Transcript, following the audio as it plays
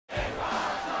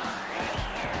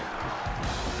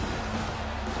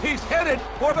He's headed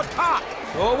for the top.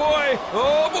 Oh boy!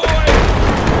 Oh boy!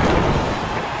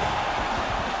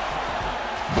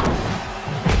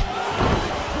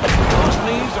 Those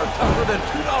knees are tougher than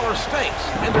 $2 steaks,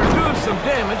 and they're doing some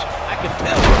damage, I can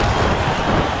tell you.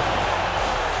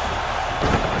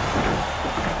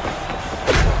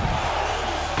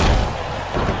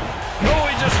 Oh,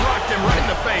 he just rocked him right in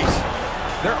the face.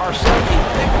 There are some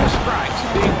effective strikes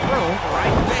being thrown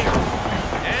right there.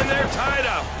 And they're tied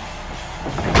up.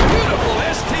 Beautiful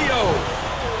STO.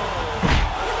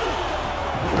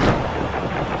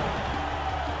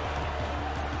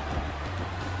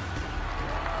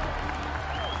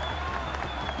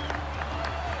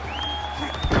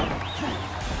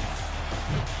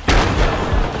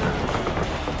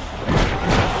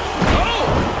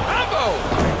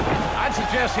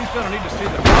 He's going to need to see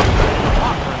the doctor.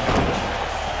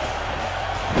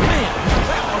 Man,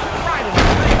 that was right in the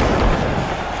face.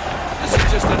 This is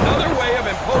just another way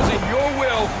of imposing your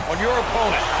will on your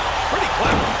opponent. Pretty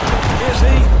clever. Is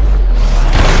he?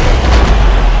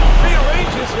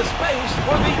 Rearranges his face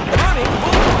for the running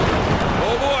bulldog.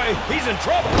 Oh boy, he's in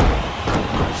trouble.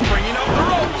 Springing up the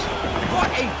ropes.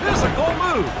 What a physical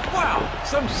move. Wow,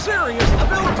 some serious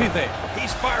ability there.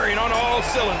 He's firing on all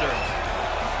cylinders.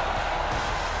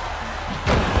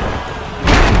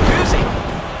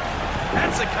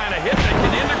 That's the kind of hit that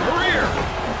can end a career.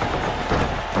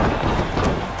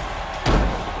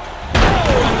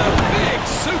 Oh, and the big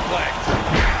suplex.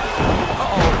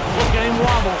 Uh-oh, look at him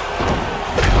wobble.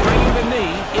 Bringing the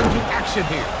knee into action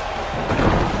here.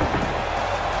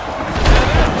 Now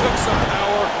that took some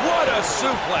power. What a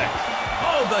suplex.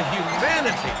 Oh, the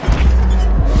humanity.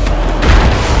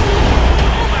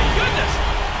 Oh, my goodness.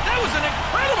 That was an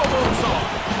incredible moonsault.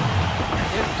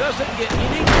 It doesn't get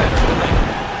any better than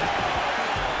that.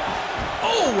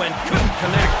 Oh, and couldn't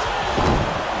connect.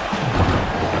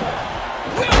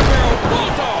 Wheelbarrow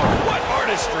bulldog. What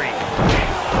artistry.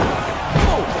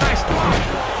 Oh, nice block.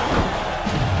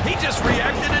 He just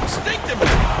reacted instinctively.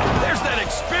 There's that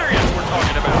experience we're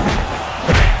talking about.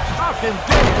 Stopped him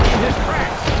dead in his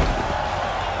tracks.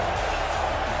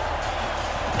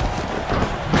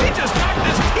 He just knocked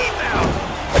his teeth out.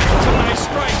 Some nice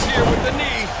strikes here with the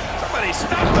knee. Somebody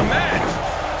stop the match.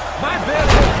 My bet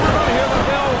is we're going to hear the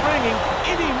bell ringing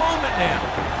any moment now.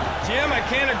 Jim, I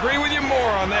can't agree with you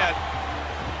more on that.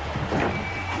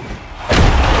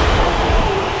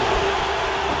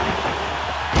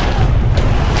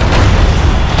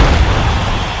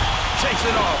 Shakes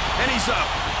it off, and he's up.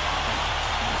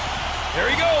 There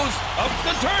he goes, up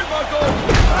the turnbuckle.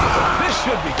 This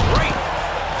should be great.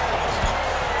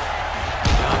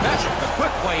 Now that's the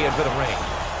quick way into the ring.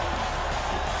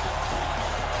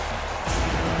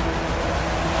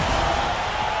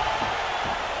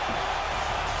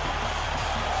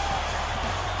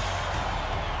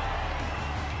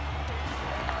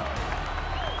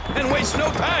 And waste no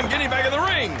time getting back in the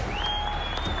ring.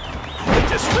 He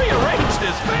just rearranged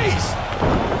his face.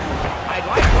 I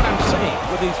like what I'm seeing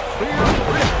with these clear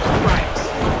wrist strikes.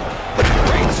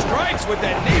 Great strikes with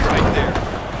that knee right there.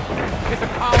 It's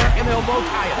a collar and elbow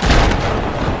tie-up.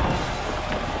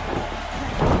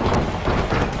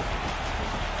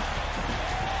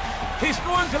 He's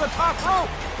going to the top rope.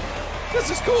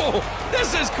 This is cool.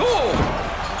 This is cool.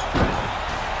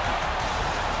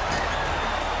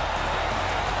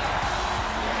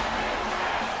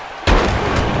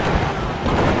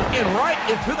 Right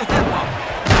into the headlock.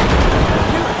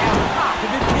 You have got to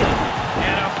be kidding.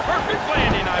 And a perfect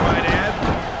landing, I might add.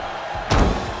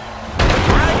 The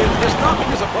Dragon is knocking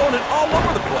his opponent all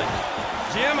over the place.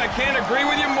 Jim, I can't agree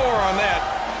with you more on that.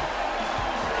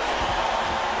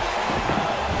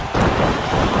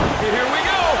 Here we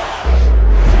go.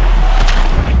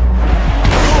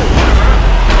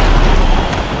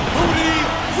 Rudy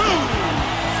Rudy.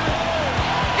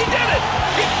 He did it.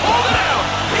 He pulled it out.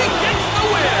 He gets the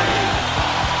win.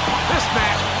 This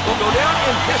match will go down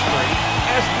in history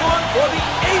as one for the